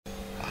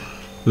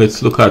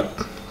Let's look at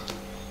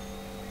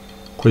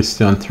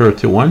question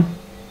 31.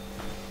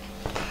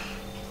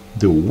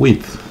 The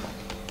width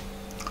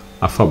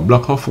of a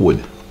block of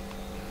wood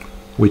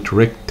with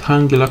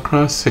rectangular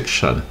cross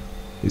section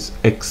is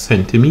x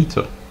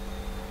centimeter.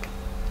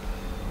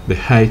 The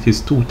height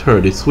is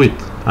 2/3 its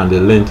width and the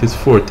length is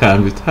 4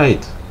 times its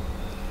height.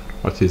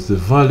 What is the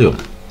volume?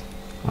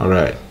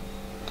 Alright,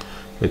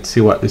 let's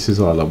see what this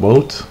is all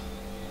about.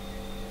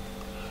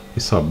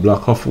 It's a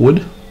block of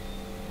wood.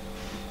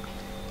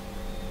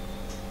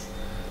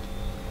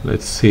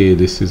 Let's say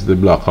this is the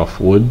block of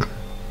wood.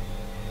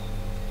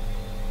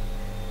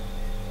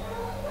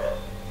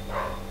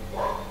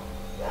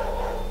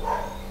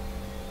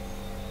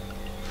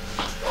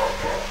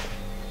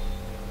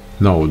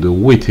 Now the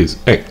width is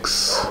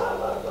x,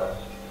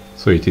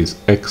 so it is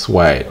x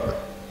wide.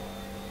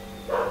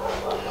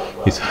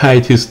 Its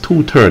height is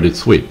 2/3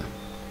 its width.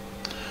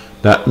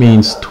 That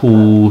means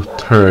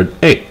 2/3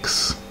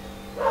 x,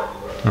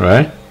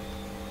 right?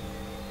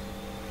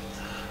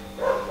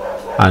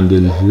 And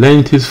the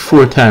length is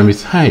 4 times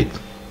its height.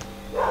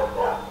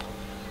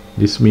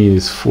 This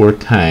means 4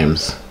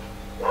 times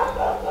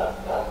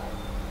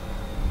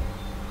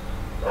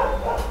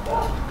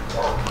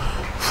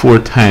 4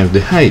 times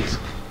the height.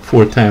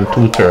 4 times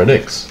 2/3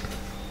 x.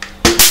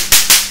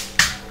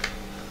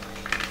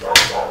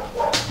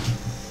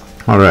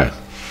 Alright.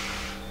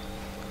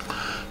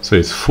 So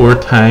it's 4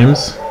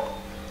 times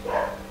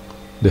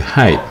the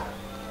height.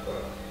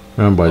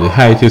 Remember, the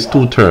height is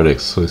 2/3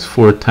 x. So it's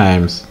 4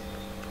 times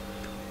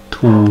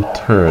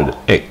 2/3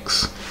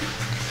 x.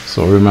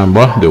 So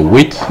remember, the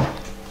width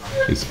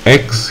is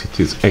x. It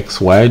is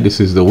x wide. This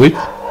is the width.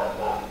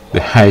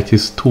 The height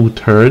is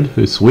 2/3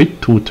 its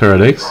width,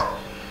 2/3 x.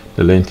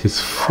 The length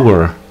is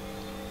 4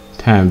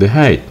 times the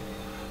height,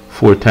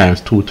 4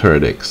 times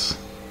 2/3 x.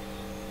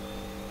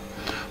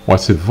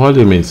 What's the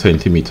volume in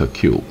centimeter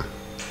cube?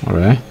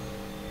 Alright,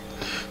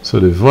 so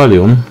the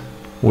volume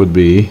would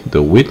be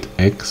the width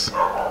x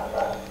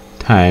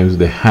times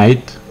the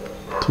height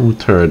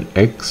 2/3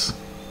 x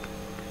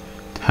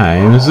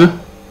times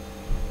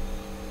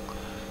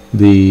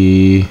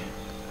the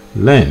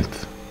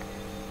length,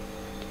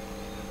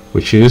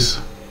 which is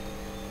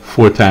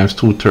 4 times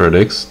 2/3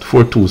 x.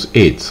 4 2's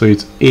 8, so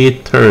it's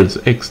 8/3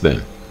 x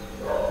then.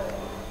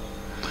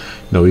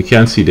 Now we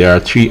can see there are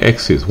 3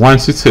 x's.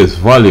 Once it says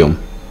volume,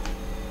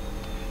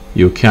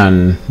 you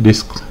can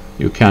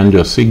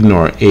just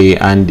ignore a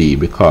and d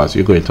because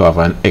you're going to have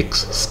an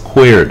x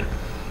squared.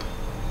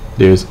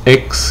 There's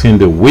x in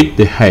the width,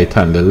 the height,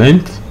 and the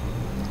length,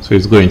 so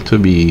it's going to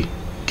be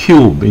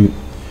cube.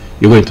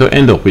 You're going to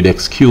end up with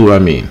x cube. I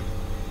mean,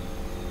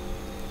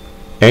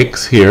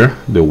 x here,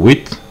 the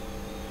width,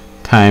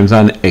 times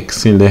an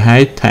x in the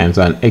height, times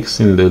an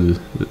x in the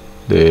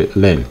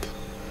length.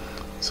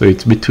 So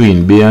it's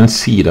between B and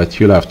C that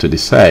you'll have to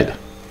decide.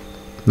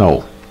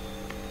 Now,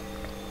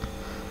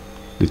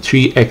 the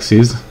 3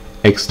 x's,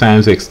 x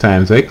times x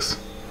times x,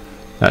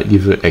 that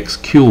gives you x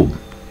cubed,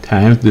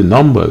 times the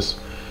numbers.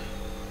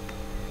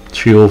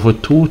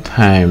 3/2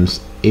 times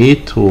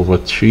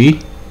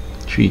 8/3.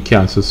 3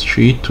 cancels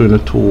 3, 2 into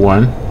 2,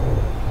 1.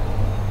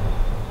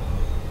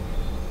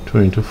 2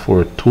 into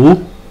 4,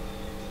 2.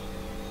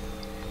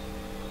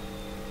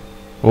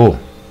 Oh,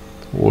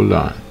 hold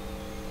on.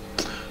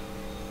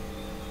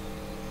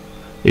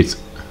 It's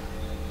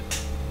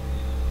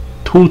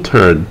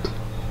 2/3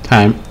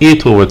 times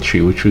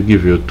 8/3, which will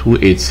give you 2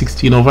 8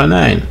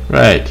 16/9,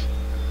 right?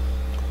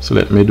 So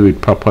let me do it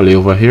properly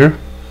over here.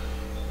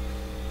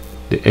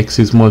 The x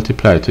is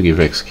multiplied to give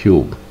x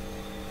cubed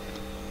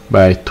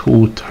by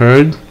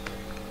 2/3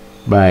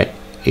 by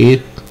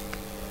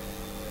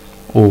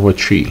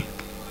 8/3.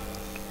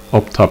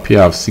 Up top you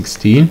have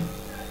 16,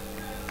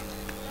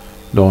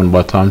 down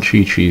bottom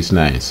 3 3 is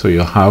 9, so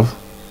you have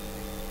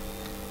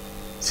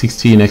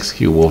 16x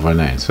cubed over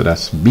 9. So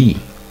that's B.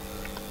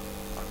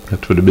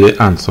 That would be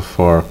the answer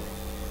for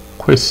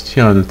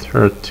question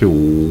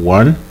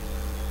 31.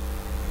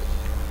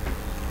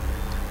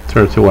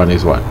 31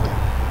 is what?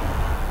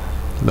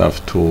 You'll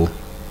have to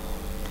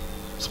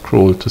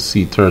scroll to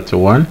see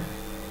 31.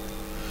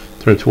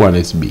 31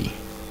 is B.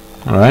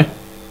 Alright?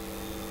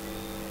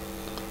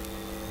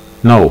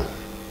 Now,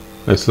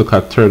 let's look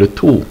at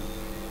 32.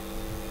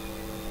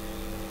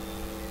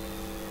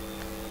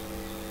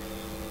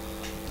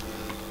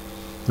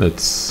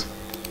 Let's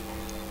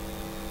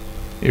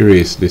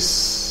erase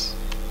this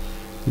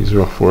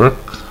rough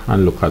work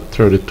and look at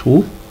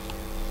 32.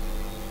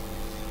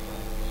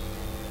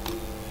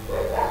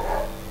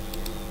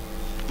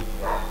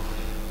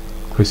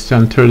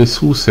 Question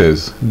 32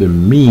 says the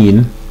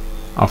mean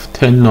of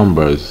 10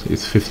 numbers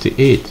is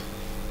 58.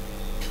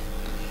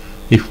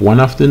 If one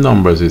of the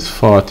numbers is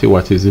 40,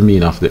 what is the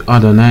mean of the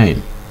other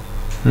 9?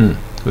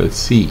 Let's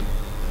see.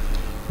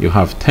 You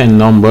have 10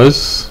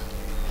 numbers.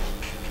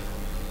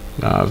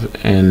 You have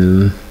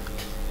n.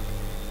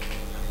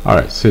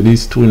 Alright, so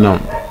these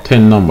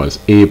 10 numbers,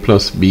 a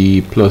plus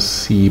b plus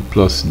c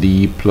plus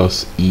d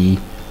plus e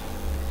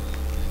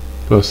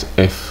plus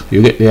f.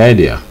 You get the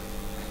idea.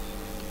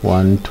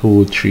 1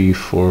 2 3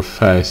 4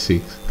 5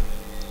 6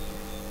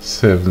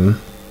 7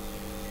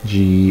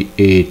 G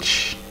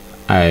H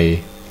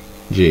I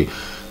J.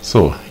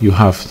 So you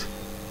have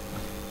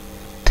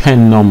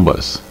 10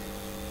 numbers.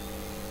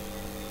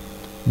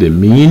 The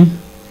mean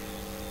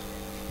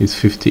is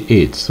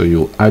 58, so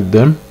you add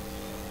them.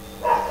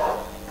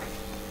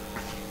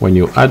 When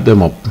you add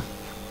them up,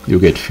 you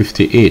get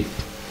 58.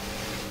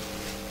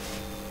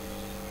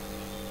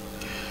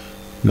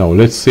 Now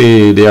let's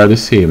say they are the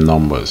same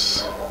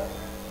numbers.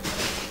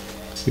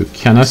 You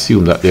can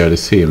assume that they are the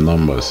same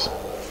numbers.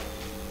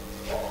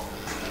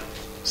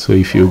 So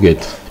if you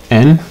get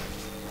n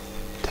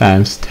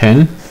times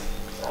 10,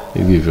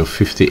 it gives you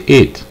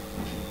 58.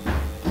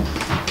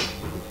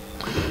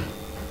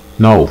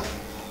 Now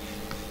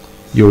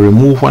you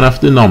remove one of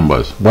the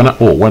numbers. One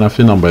of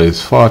the numbers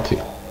is 40.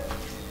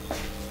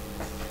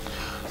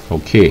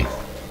 Okay.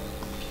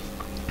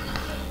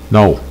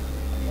 Now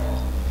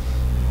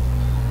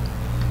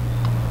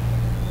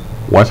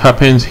what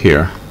happens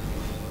here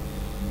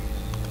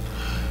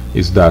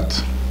is that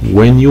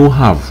when you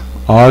have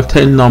all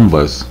 10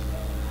 numbers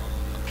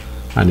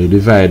and you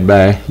divide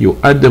by, you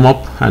add them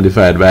up and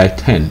divide by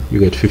 10, you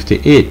get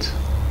 58.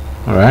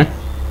 All right,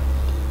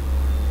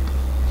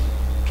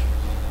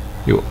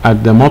 you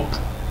add them up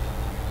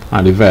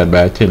and divide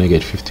by 10, you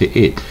get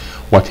 58.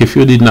 What if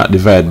you did not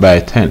divide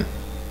by 10?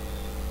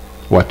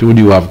 What would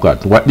you have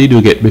got? What did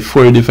you get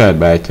before you divide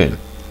by 10?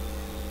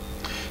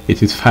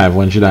 It is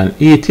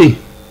 580.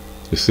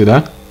 You see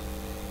that?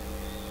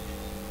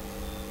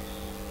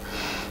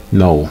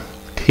 Now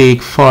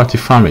take 40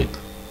 from it.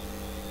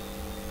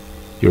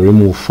 You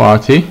remove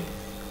 40.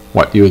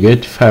 What do you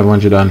get?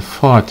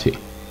 540.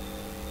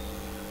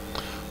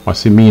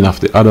 What's the mean of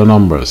the other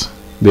numbers?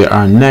 There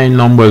are 9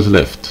 numbers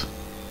left.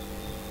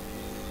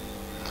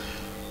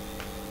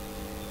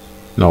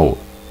 Now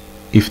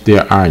if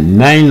there are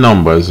 9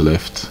 numbers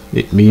left,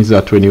 it means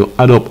that when you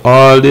add up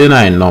all the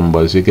 9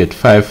 numbers, you get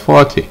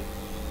 540.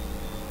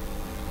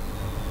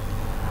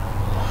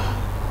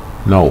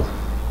 Now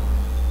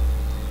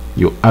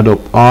you add up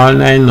all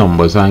 9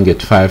 numbers and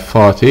get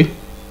 540.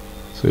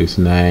 So it's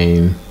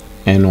 9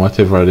 and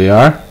whatever they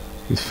are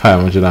is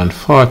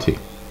 540.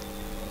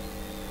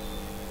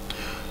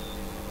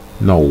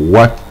 Now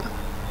what?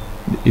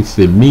 It's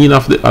the mean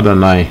of the other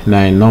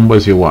nine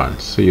numbers you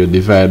want. So you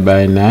divide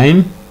by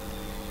 9.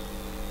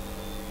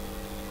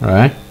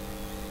 Right?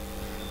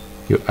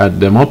 You add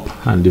them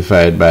up and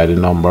divide by the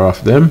number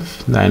of them.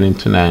 9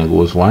 into 9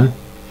 goes 1.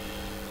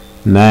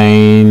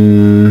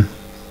 9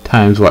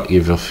 times what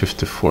gives you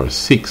 54?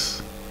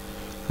 6.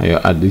 And you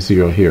add the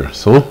 0 here.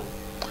 So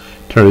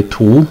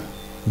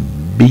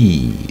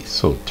 32B.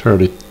 So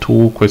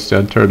 32,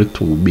 question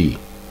 32B.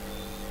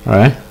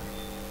 Alright?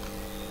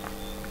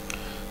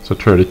 So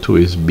 32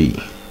 is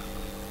B.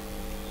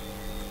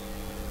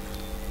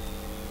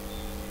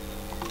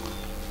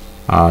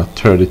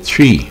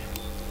 33.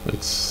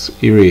 Let's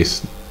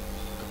erase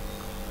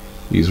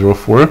these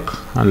rough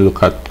work and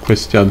look at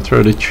question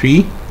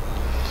 33.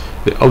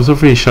 The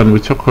observation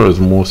which occurs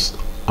most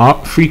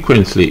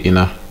frequently in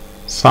a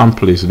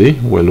sample is the,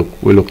 we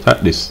looked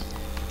at this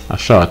a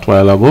short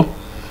while ago,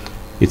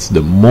 it's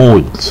the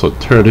mode. So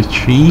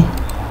 33,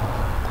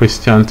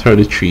 question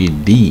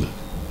 33D.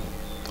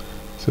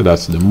 So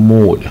that's the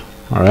mode.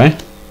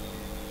 Alright.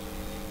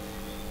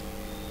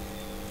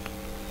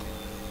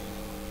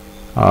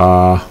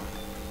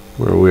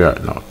 Where we are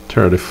now,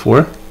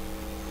 34.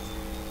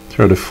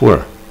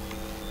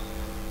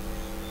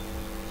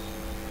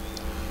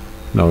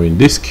 Now in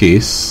this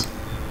case,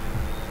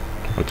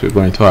 what we're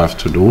going to have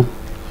to do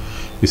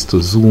is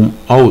to zoom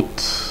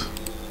out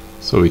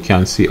so we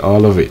can see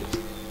all of it.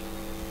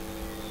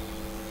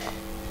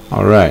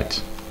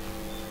 Alright.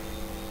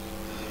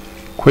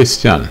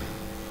 Question: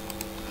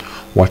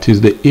 what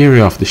is the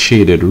area of the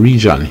shaded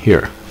region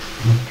here?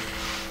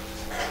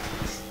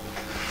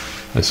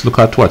 Let's look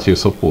at what you're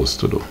supposed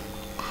to do.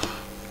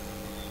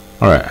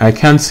 Alright, I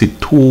can see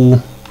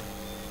 2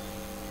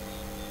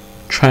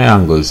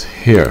 triangles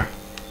here.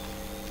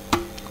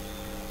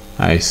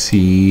 I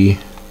see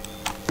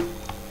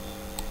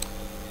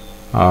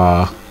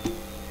I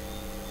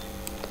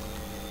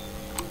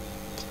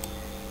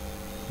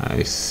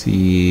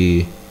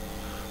see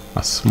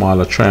a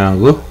smaller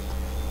triangle,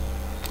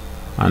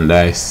 and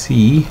I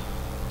see,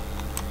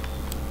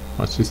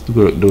 what's this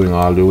doing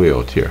all the way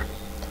out here?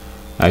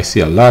 I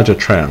see a larger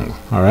triangle.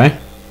 Alright,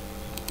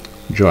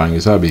 drawing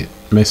is a bit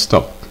messed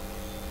up.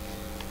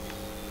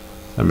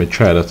 Let me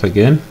try that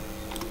again.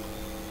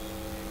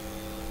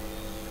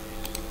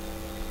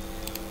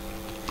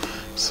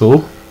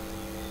 So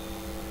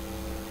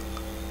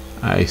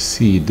I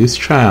see this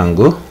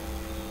triangle,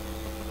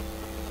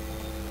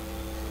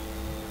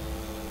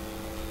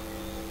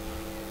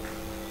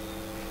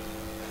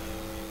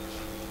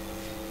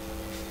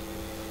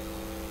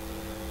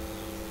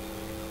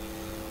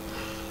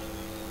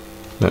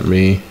 let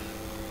me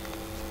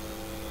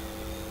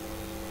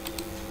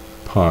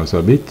pause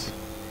a bit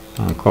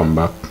and come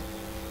back.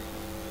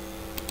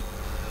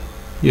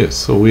 Yes,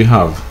 so we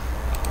have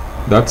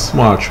that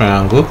small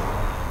triangle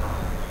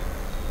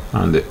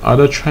And the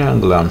other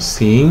triangle I'm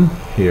seeing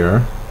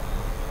here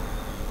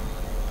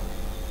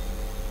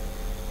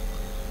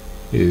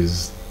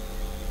is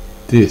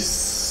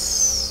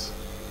this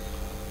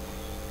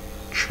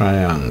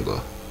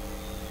triangle.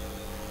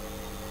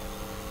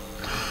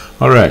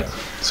 Alright,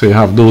 so you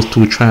have those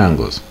two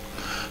triangles.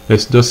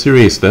 Let's just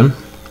erase them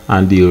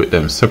and deal with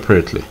them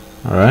separately.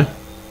 Alright,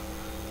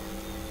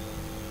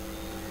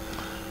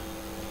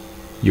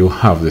 you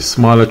have the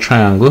smaller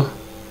triangle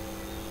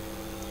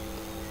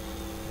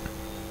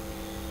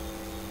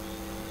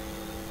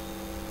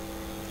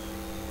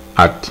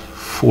at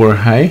 4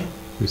 high.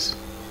 This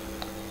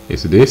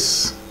is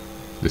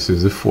this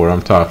is the 4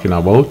 I'm talking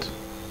about.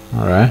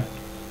 Alright,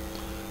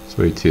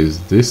 so it is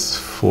this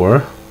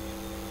 4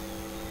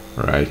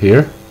 right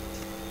here.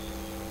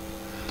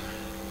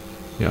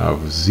 You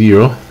have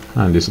 0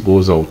 and this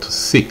goes out to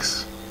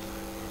 6.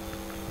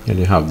 And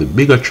you have the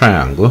bigger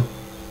triangle.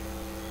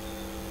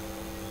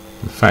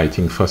 I'm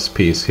fighting for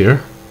space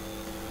here.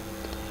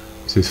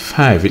 This is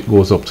 5, it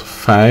goes up to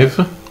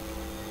 5.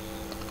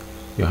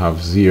 You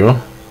have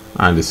 0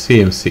 and the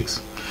same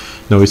 6.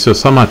 Now it's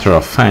just a matter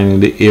of finding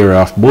the area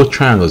of both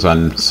triangles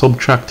and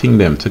subtracting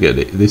them to get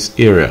this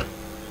area.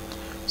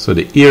 So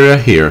the area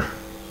here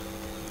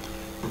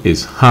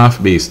is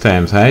half base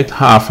times height.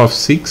 Half of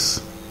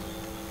 6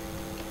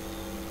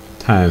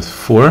 times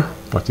 4.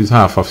 What is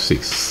half of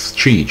 6?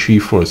 3. 3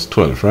 4 is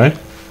 12, right?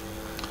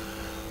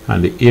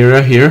 And the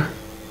area here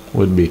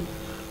would be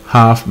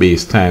half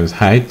base times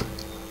height.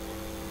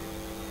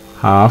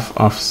 Half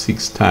of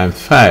 6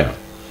 times 5.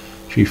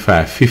 3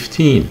 5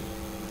 15.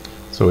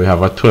 So we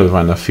have a 12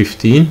 and a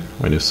 15.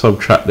 When you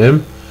subtract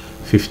them,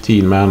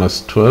 15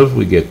 minus 12,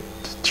 we get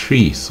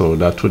 3. So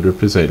that would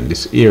represent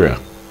this area.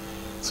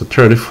 So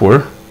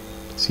 34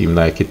 seemed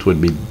like it would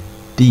be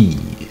D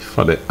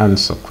for the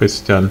answer.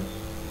 Question,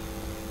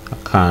 I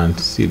can't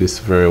see this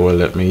very well.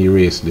 Let me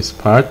erase this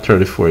part.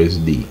 34 is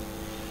D.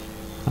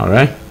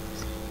 Alright.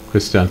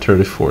 Question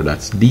 34,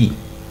 that's D.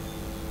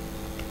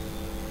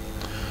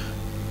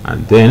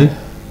 And then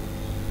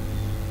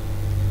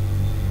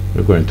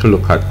we're going to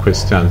look at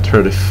question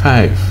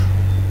 35.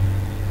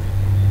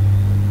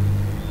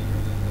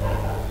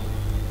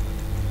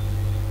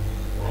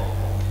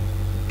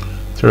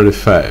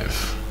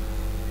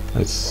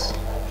 Let's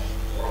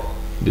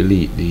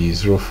delete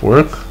these rough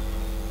work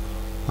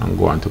and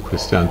go on to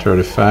question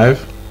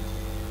 35.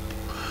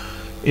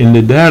 In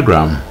the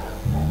diagram,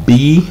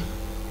 B,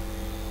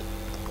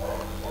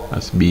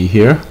 that's B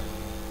here,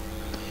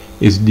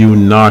 is due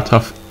north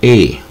of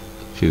A,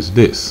 which is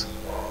this.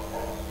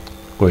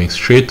 Going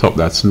straight up,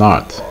 that's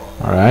north.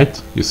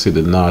 Alright, you see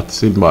the north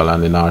symbol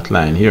and the north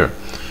line here.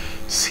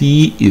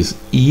 C is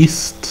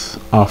east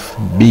of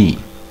B.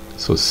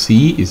 So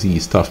C is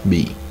east of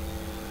B.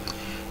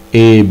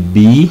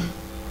 AB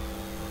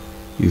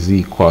is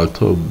equal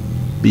to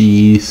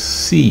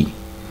BC.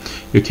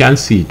 You can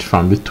see it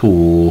from the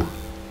two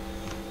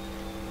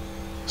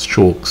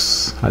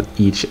strokes at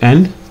each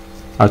end,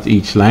 at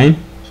each line.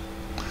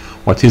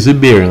 What is the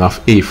bearing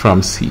of A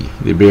from C?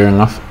 The bearing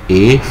of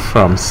A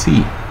from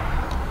C.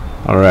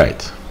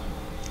 Alright.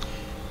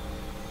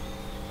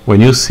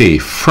 When you say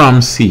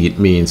from C, it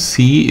means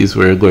C is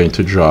where you're going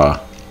to draw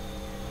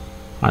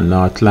a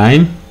north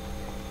line,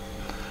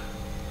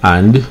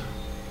 and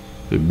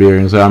the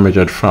bearings are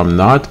measured from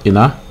north in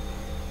a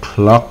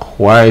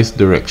clockwise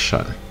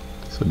direction.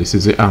 So this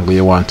is the angle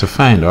you want to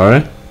find.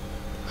 Alright,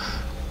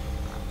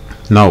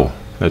 now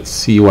let's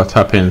see what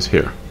happens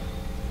here.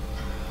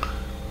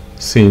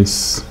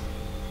 Since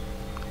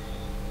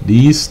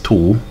these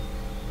two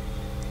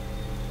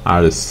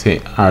are the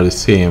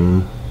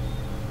same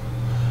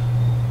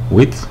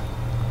width,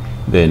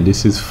 then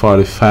this is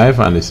 45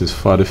 and this is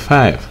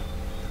 45.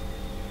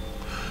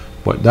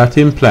 But that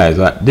implies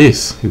that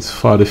this is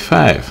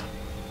 45.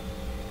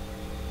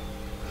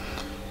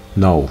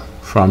 Now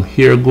from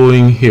here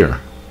going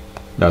here,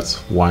 that's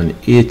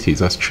 180,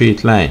 it's a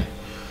straight line.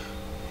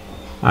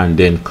 And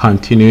then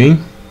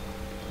continuing,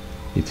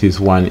 it is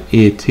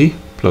 180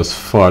 plus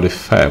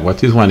 45.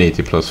 What is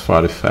 180 plus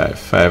 45?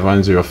 5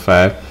 and 0,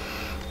 5.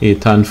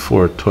 8 and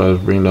 4,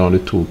 12. Bring down the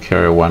 2,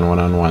 carry 1, 1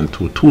 and 1,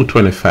 2.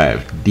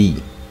 225,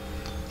 D.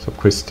 So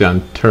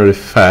question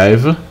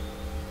 35,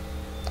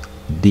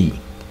 D.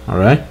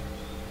 Alright,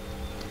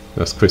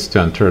 that's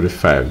question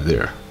 35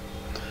 there.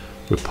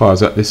 We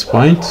pause at this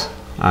point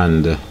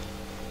and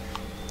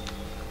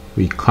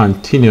we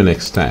continue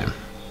next time.